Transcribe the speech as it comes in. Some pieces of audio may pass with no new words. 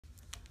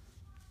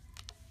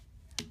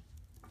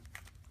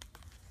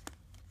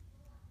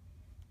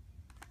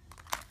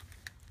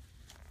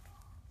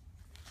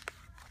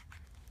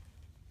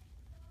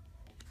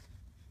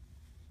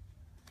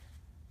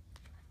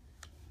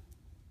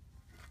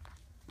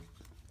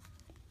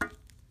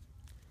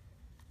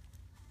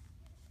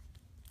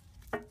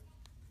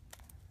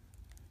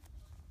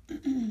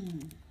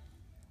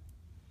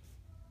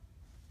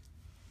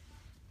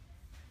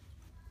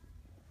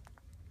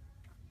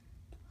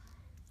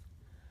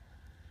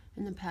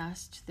In the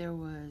past, there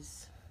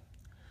was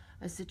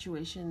a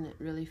situation that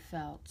really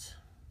felt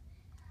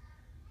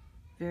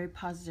very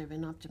positive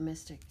and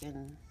optimistic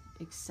and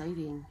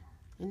exciting.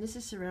 And this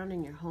is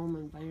surrounding your home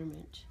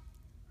environment.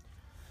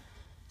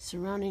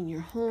 Surrounding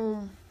your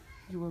home,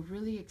 you were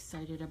really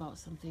excited about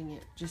something.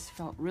 It just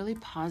felt really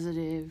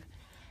positive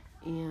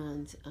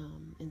and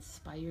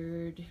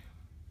inspired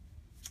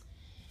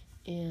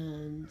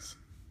and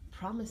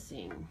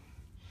promising.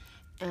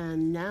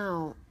 And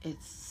now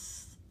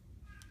it's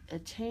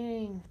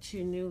attaining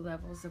to new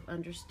levels of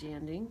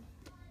understanding.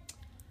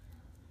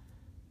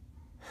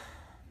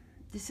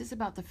 This is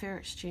about the fair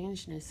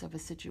exchangeness of a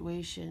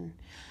situation.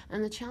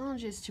 And the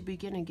challenge is to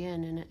begin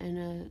again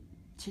and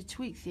to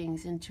tweak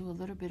things into a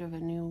little bit of a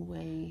new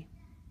way.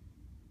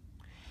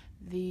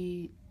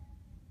 The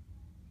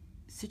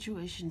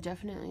situation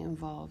definitely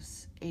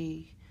involves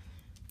a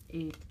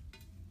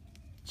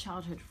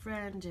childhood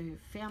friend, a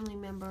family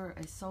member,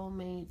 a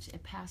soulmate, a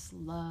past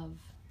love.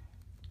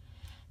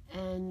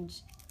 And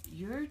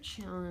your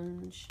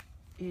challenge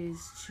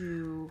is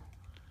to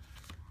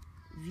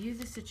view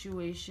the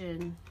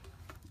situation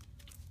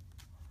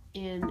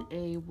in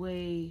a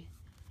way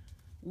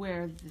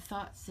where the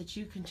thoughts that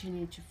you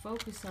continue to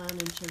focus on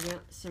and to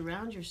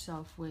surround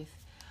yourself with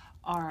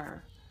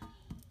are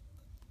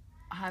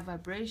high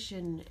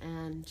vibration.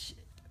 And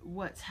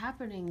what's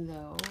happening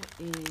though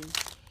is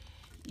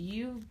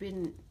you've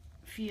been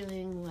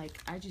feeling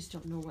like, I just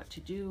don't know what to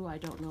do, I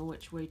don't know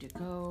which way to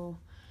go,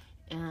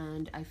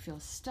 and I feel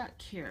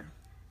stuck here.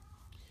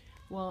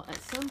 Well,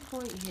 at some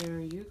point here,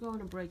 you're going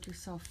to break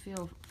yourself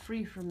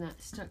free from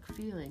that stuck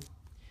feeling.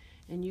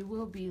 And you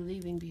will be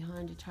leaving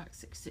behind a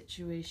toxic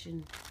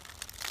situation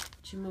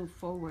to move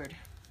forward.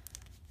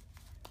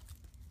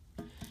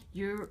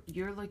 You're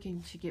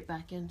looking to get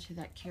back into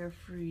that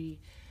carefree,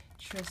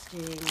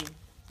 trusting,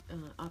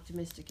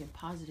 optimistic, and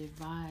positive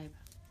vibe.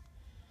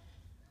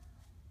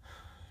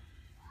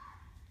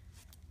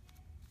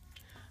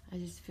 I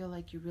just feel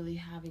like you're really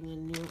having a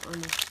new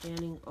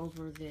understanding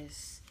over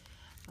this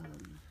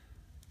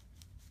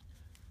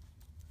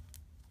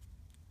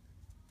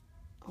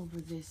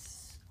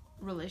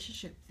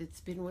relationship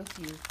that's been with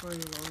you for a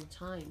long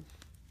time.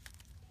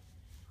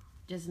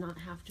 Does not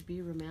have to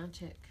be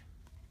romantic,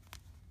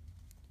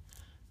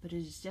 but it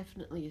is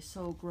definitely a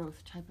soul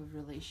growth type of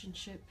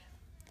relationship.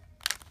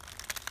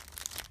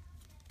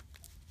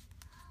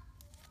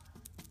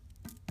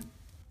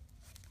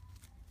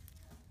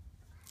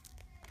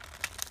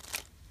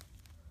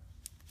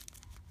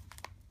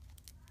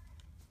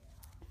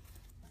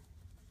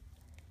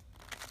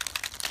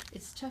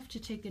 It's tough to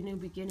take a new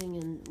beginning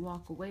and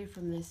walk away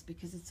from this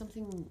because it's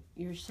something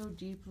you're so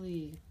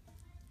deeply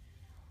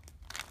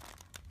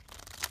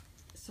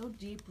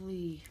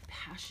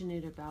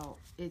passionate about.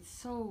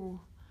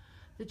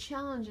 The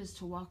challenge is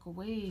to walk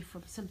away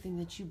from something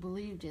that you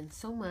believed in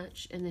so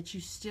much and that you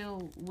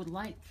still would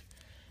like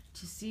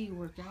to see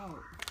work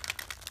out.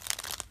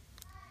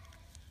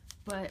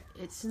 But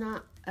it's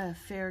not a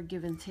fair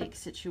give and take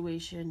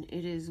situation.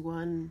 It is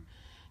one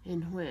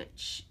in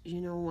which,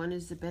 one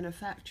is the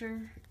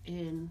benefactor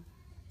and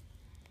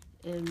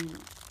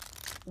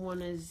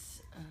one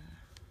is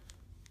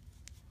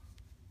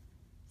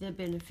the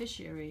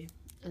beneficiary.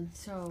 And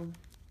so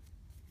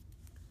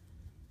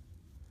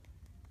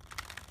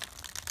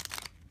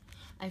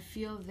I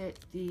feel that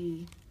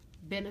the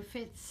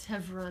benefits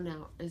have run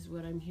out, is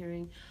what I'm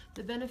hearing.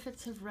 The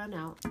benefits have run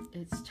out.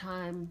 It's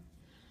time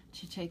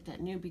to take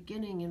that new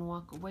beginning and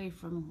walk away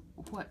from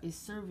what is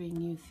serving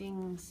you,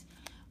 things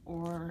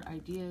or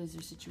ideas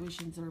or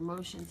situations or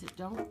emotions that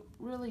don't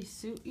really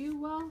suit you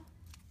well.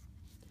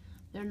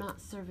 They're not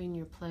serving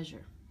your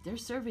pleasure. They're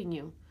serving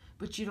you,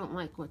 but you don't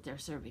like what they're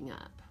serving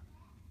up.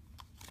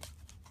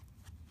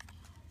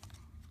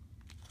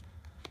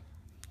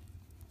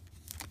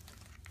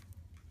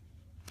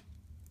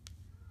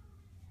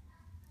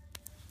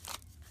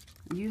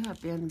 You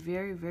have been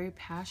very, very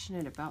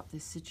passionate about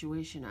this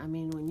situation. I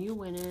mean, when you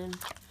went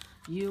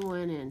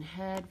in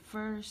head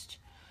first,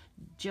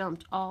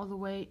 jumped all the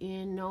way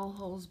in, no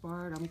holes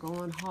barred. I'm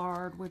going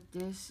hard with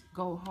this.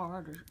 Go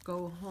hard or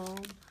go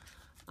home.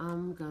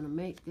 I'm going to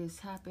make this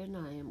happen.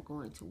 I am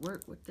going to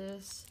work with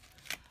this.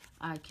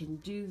 I can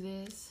do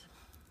this.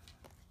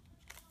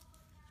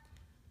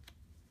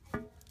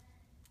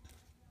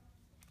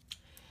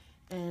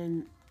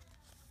 And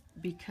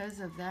because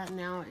of that,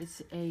 now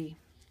it's a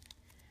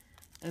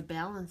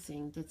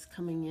balancing that's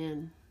coming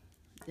in.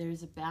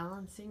 There's a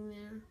balancing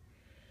there.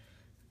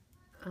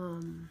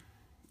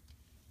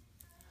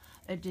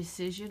 A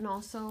decision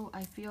also,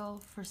 I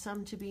feel, for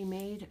some to be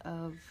made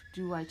of,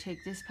 do I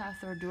take this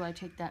path or do I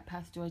take that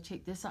path? Do I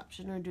take this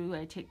option or do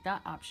I take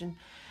that option?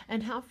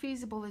 And how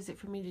feasible is it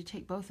for me to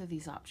take both of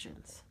these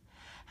options?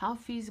 How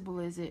feasible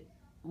is it?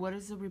 What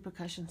is the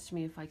repercussions to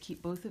me if I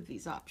keep both of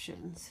these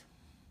options?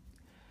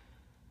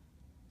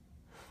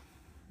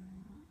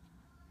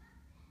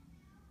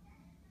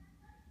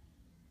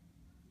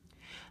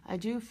 I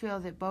do feel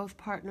that both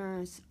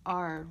partners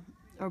or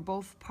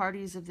both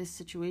parties of this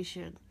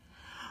situation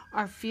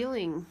are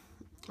feeling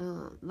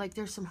like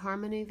there's some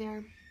harmony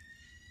there.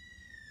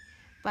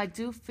 But I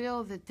do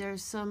feel that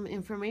there's some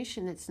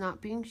information that's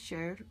not being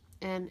shared,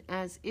 and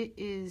as it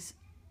is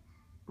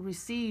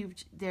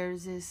received,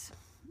 there's this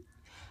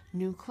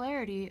new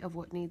clarity of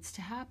what needs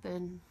to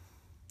happen.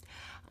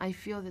 I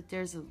feel that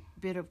there's a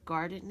bit of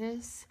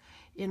guardedness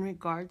in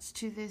regards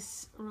to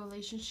this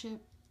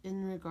relationship,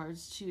 in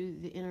regards to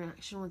the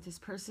interaction with this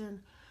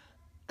person.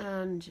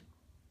 And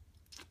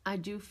I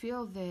do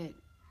feel that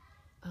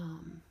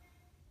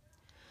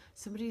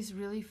somebody's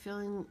really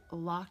feeling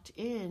locked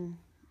in,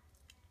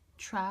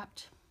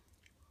 trapped,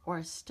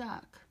 or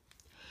stuck.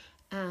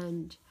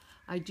 And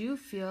I do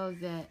feel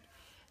that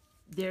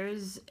there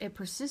is a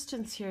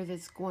persistence here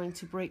that's going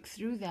to break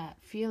through that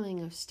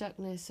feeling of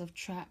stuckness, of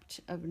trapped,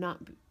 of not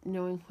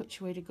knowing which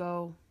way to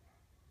go,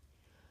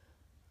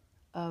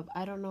 of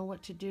I don't know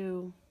what to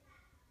do.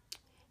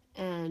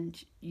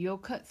 And you'll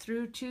cut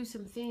through to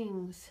some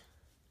things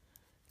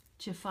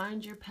to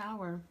find your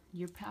power.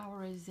 Your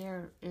power is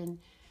there, and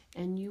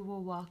you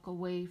will walk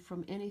away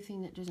from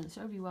anything that doesn't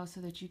serve you well so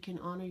that you can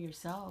honor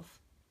yourself,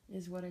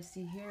 is what I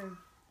see here.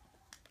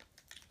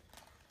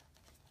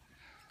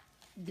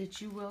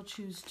 That you will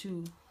choose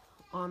to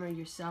honor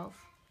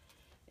yourself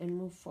and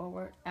move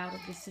forward out of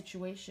this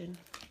situation.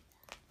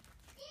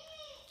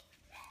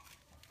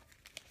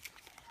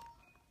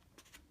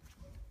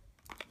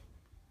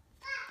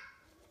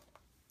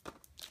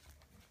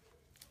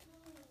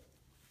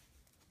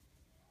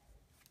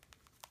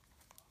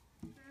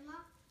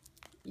 Mama?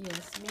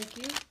 Yes,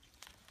 Mickey?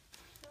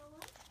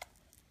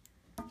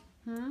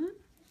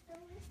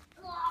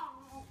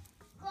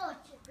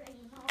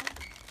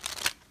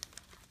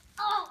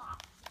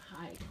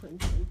 Hi,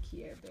 Quentin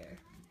Care Bear.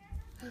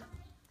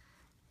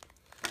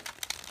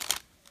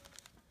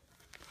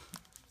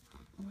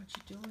 What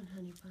you doing,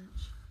 honey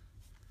bunch?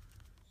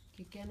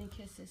 Get any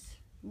kisses?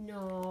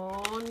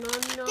 No, no,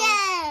 no.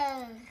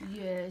 Yeah.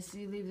 Yes,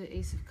 you leave the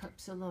Ace of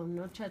Cups alone.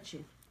 No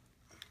touching.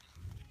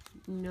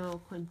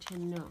 No,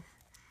 Quentin, no.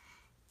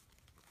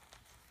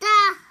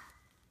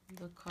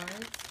 The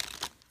cards.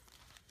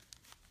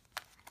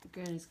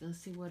 Granny's gonna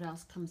see what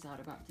else comes out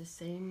about the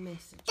same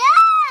message.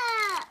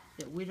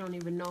 That we don't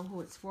even know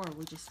who it's for.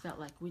 We just felt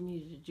like we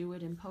needed to do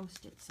it and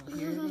post it. So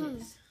here it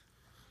is.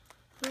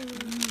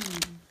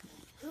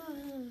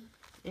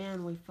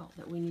 And we felt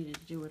that we needed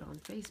to do it on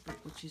Facebook,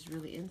 which is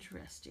really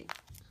interesting.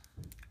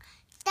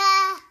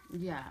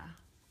 Yeah.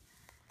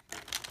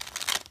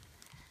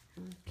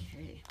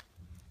 Okay.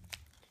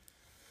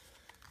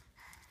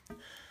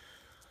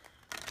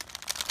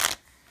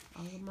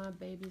 All of my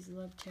babies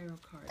love tarot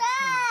cards.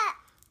 Huh?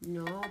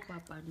 No,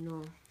 Papa,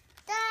 no.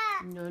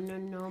 No, no,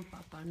 no,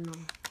 Papa, no.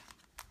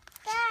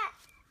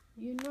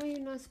 You know you're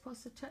not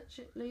supposed to touch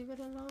it. Leave it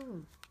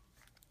alone.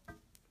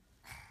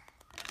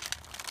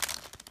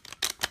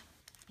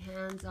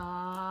 Hands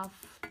off.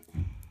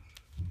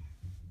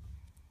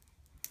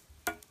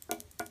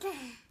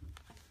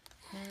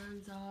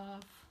 Hands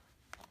off.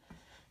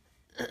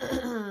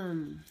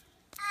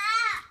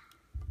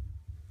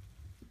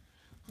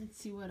 Let's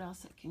see what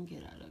else I can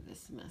get out of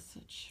this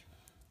message.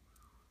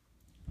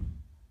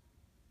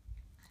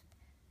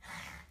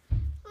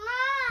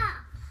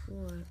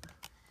 What?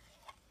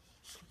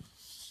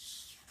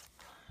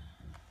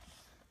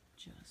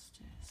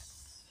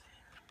 Justice.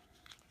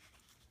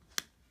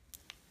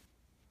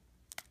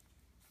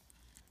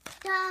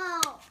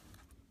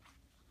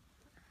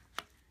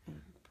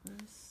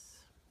 Empress.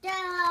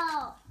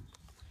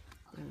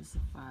 There's the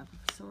Five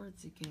of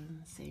Swords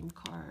again. Same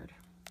card.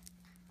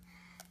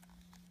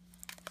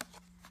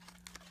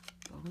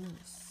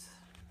 Bonus.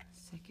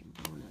 Second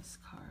bonus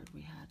card.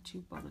 We had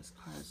 2 bonus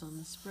cards on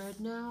the spread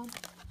now.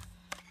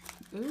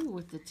 Ooh,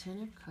 with the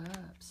 10 of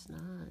Cups.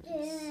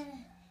 Nice.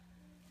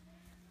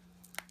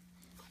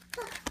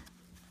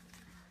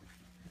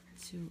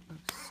 2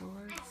 of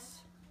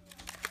Swords.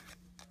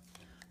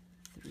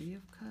 3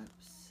 of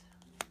Cups.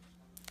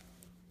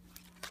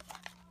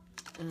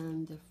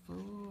 And the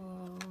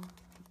Fool.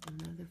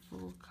 Another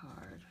Fool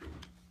card.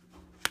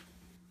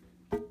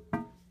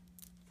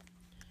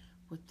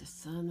 With the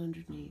Sun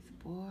underneath.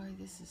 Boy,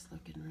 this is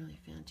looking really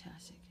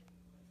fantastic.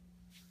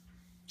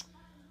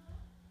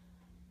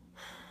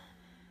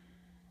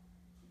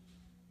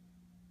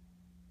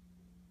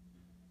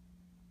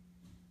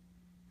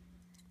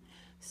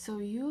 So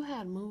you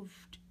had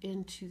moved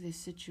into this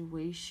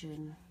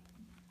situation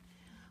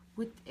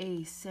with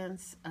a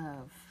sense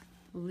of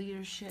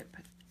leadership,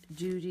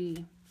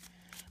 duty,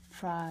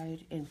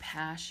 pride, and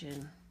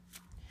passion,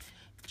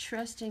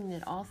 trusting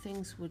that all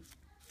things would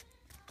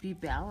be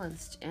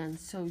balanced. And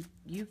so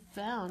you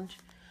found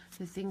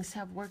that things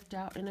have worked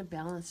out in a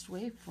balanced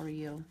way for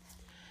you.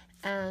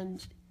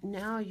 And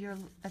now you're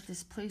at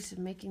this place of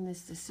making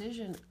this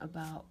decision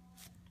about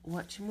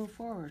what to move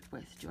forward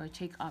with. Do I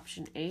take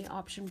option A,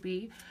 option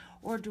B,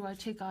 or do I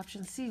take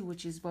option C,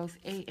 which is both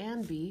A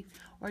and B,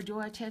 or do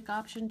I take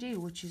option D,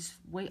 which is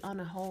wait on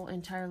a whole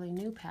entirely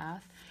new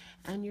path?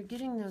 And you're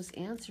getting those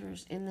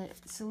answers in the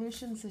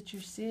solutions that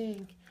you're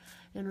seeing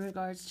in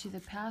regards to the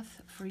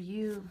path for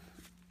you.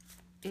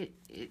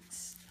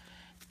 It's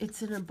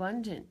an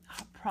abundant,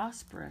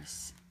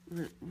 prosperous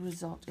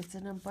result. It's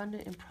an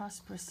abundant and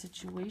prosperous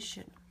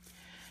situation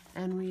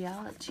and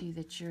reality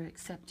that you're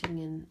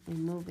accepting and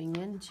moving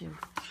into.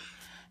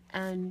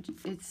 And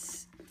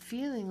it's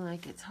feeling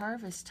like it's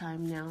harvest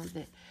time now,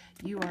 that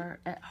you are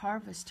at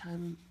harvest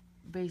time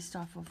based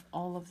off of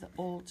all of the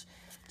old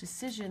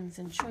decisions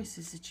and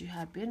choices that you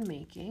have been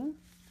making.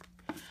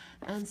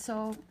 And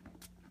so,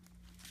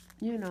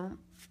 you know,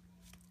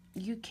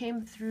 you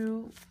came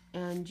through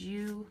and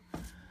you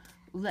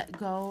let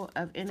go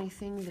of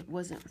anything that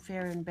wasn't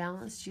fair and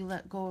balanced. You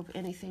let go of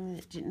anything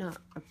that did not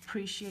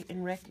appreciate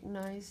and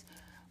recognize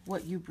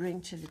what you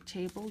bring to the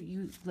table.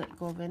 You let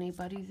go of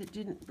anybody that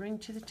didn't bring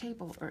to the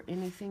table, or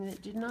anything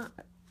that did not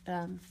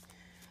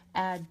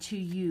add to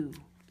you,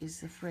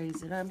 is the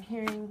phrase that I'm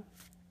hearing.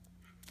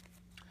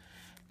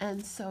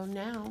 And so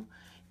now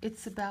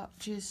it's about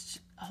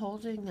just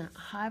holding that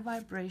high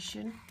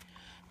vibration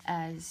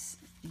as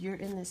you're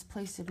in this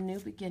place of new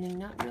beginning,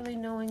 not really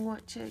knowing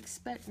what to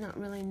expect, not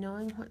really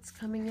knowing what's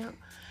coming up,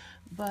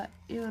 but,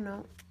 you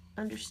know,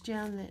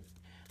 understand that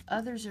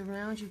others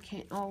around you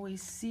can't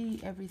always see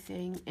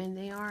everything, and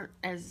they aren't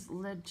as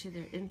led to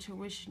their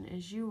intuition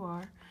as you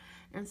are.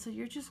 And so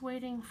you're just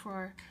waiting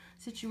for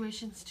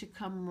situations to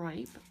come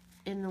ripe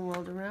in the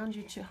world around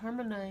you to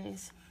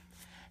harmonize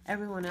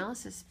everyone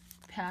else's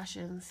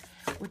passions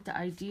with the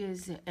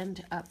ideas that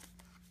end up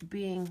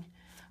being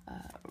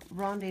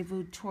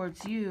rendezvous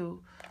towards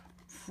you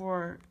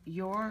for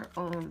your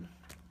own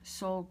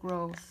soul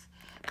growth,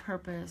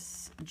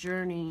 purpose,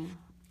 journey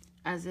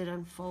as it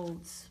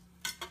unfolds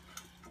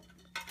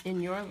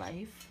in your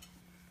life.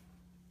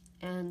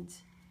 And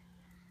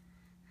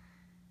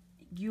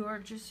you are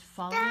just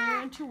following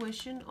your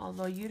intuition,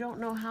 although you don't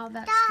know how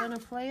that's going to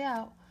play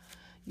out.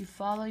 You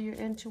follow your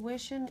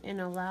intuition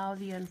and allow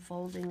the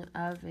unfolding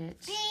of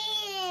it.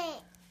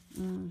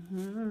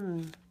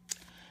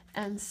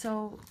 And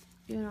so,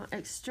 you know,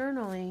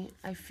 externally,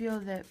 I feel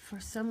that for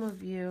some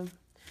of you,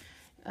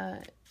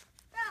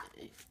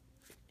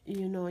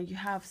 you know, you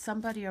have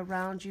somebody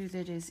around you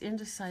that is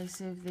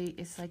indecisive.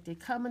 It's like they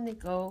come and they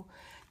go.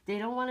 They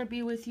don't want to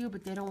be with you,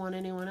 but they don't want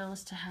anyone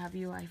else to have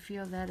you. I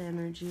feel that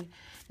energy.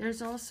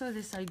 There's also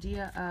this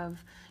idea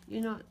of,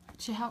 you know,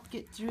 to help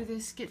get through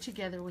this, get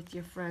together with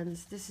your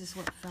friends. This is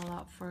what fell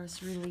out for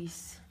us,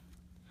 release.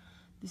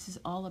 This is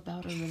all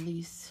about a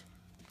release.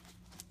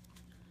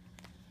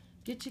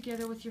 Get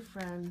together with your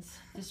friends.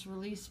 This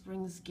release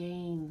brings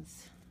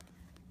gains.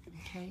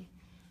 Okay?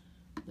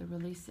 The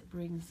release that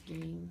brings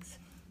gains.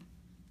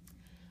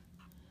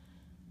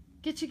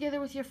 Get together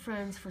with your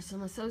friends for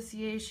some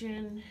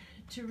association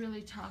to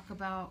really talk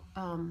about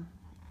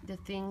the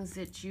things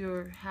that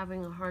you're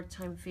having a hard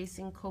time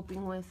facing,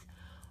 coping with,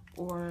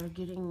 or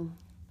getting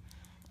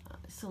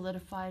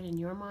solidified in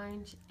your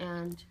mind.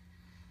 And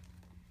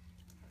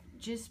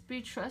just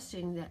be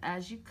trusting that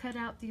as you cut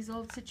out these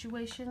old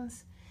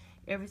situations,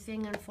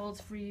 everything unfolds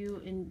for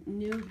you in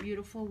new,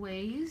 beautiful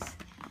ways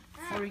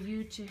for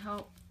you to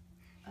help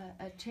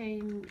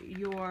attain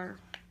your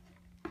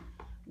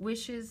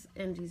wishes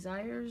and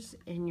desires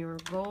and your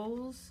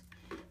goals.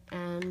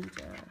 And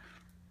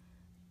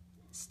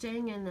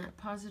staying in that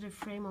positive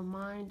frame of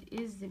mind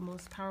is the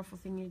most powerful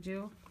thing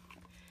you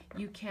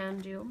can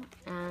do.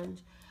 And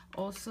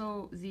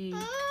also the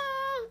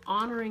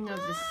honoring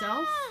of the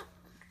self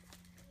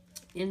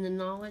in the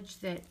knowledge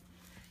that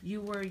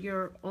you were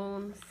your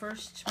own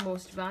first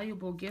most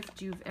valuable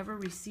gift you've ever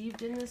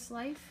received in this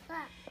life.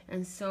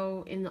 And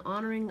so in the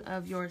honoring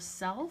of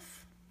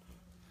yourself,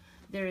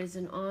 there is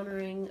an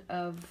honoring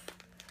of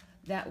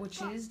that which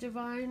is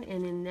divine,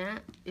 and in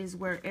that is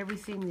where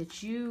everything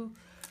that you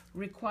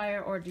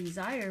require or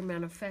desire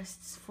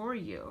manifests for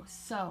you.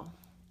 So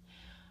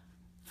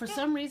for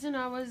some reason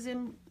I was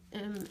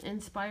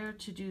inspired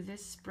to do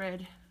this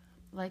spread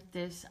like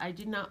this. I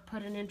did not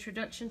put an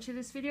introduction to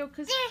this video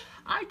because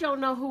I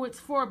don't know who it's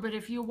for, but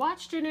if you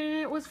watched it and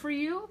it was for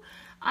you,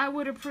 I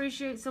would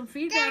appreciate some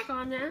feedback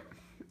on that.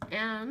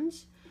 And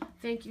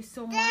thank you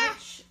so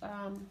much.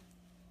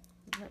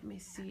 Let me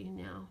see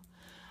now.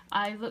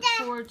 I look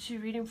forward to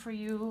reading for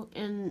you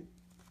in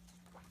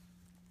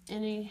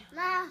any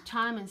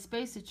time and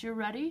space that you're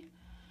ready.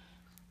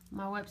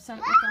 My website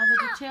with all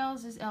the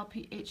details is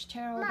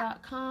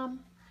lphtarot.com.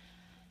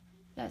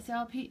 That's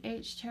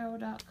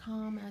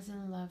lphtarot.com, as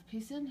in love,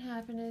 peace, and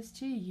happiness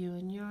to you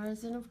and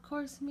yours, and of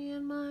course me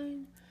and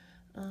mine.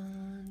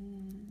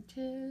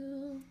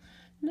 Until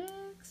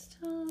next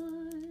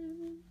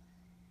time.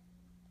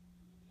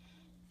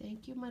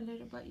 Thank you, my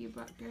little butt. You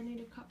brought Granny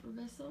the copper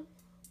vessel.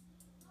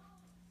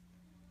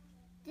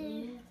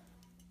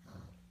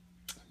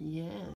 Yeah.